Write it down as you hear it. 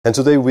And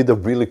today with a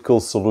really cool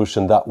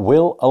solution that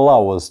will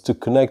allow us to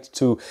connect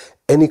to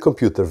any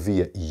computer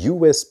via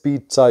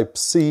USB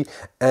Type-C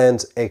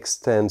and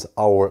extend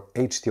our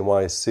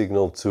HDMI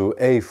signal to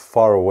a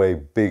far away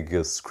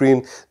bigger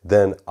screen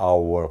than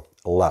our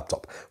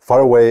laptop.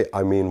 Far away,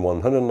 I mean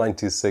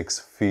 196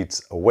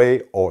 feet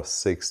away or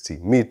 60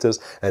 meters,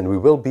 and we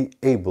will be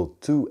able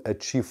to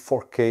achieve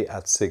 4K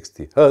at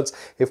 60 Hz.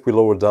 If we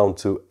lower down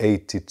to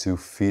 82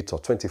 feet or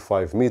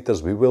 25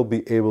 meters, we will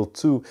be able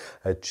to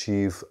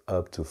achieve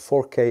up to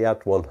 4K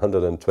at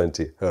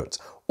 120 Hz.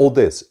 All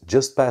this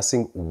just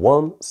passing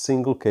one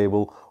single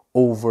cable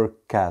over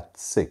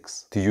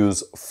Cat6 to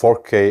use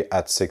 4K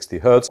at 60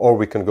 Hz, or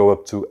we can go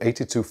up to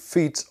 82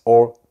 feet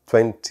or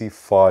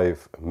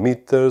 25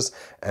 meters,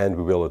 and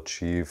we will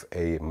achieve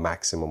a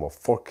maximum of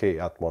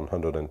 4K at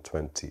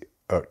 120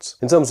 Hz.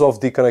 In terms of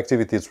the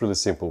connectivity, it's really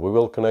simple. We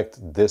will connect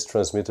this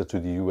transmitter to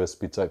the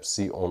USB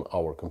Type-C on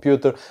our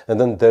computer,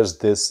 and then there's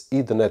this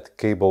Ethernet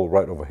cable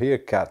right over here,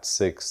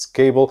 Cat6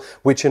 cable,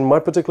 which in my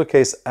particular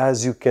case,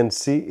 as you can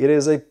see, it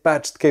is a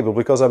patched cable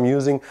because I'm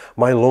using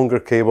my longer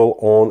cable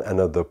on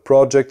another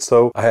project,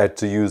 so I had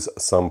to use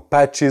some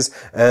patches,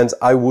 and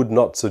I would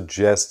not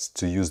suggest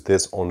to use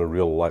this on a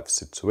real life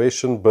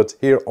situation, but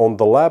here on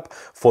the lab,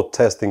 for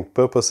testing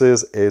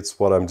purposes, it's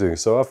what I'm doing.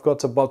 So I've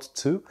got about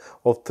 2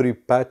 or 3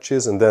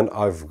 patches, and then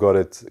I've got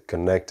it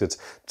connected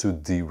to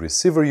the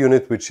receiver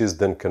unit, which is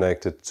then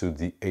connected to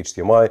the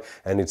HDMI,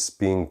 and it's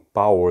being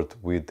powered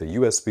with the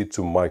USB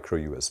to micro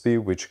USB,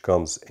 which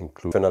comes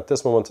included. And at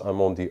this moment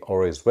I'm on the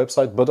OREI's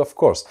website, but of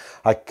course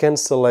I can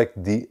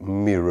select the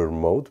mirror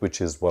mode,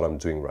 which is what I'm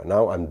doing right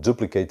now. I'm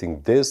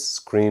duplicating this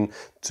screen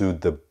to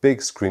the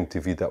big screen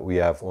TV that we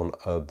have on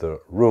other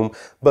room,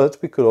 but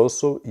we could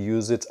also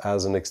use it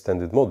as an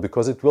extended mode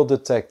because it will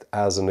detect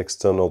as an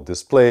external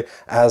display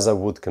as I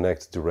would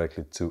connect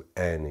directly to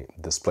any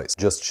displays.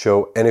 Just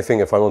show anything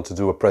if I want to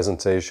do a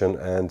presentation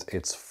and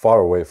it's far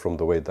away from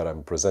the way that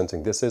I'm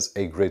presenting. This is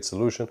a great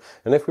solution.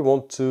 And if we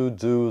want to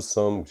do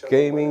some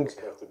gaming,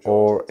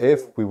 or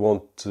if we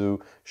want to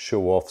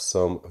show off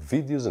some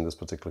videos, in this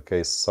particular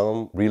case,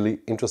 some really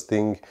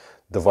interesting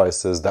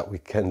devices that we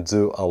can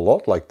do a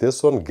lot, like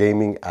this one,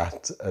 gaming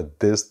at a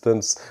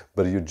distance,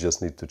 but you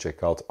just need to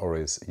check out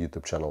OREI's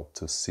YouTube channel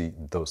to see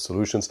those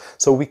solutions.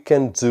 So we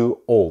can do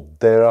all.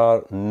 There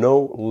are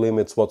no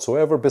limits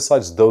whatsoever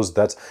besides those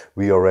that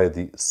we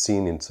already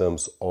seen in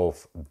terms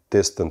of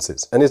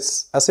distances. And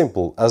it's as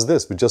simple as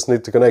this. We just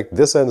need to connect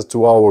this end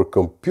to our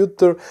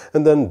computer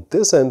and then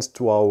this end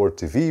to our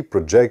TV,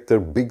 projector,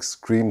 big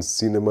screen,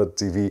 cinema,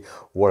 TV,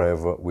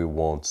 wherever we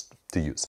want to use.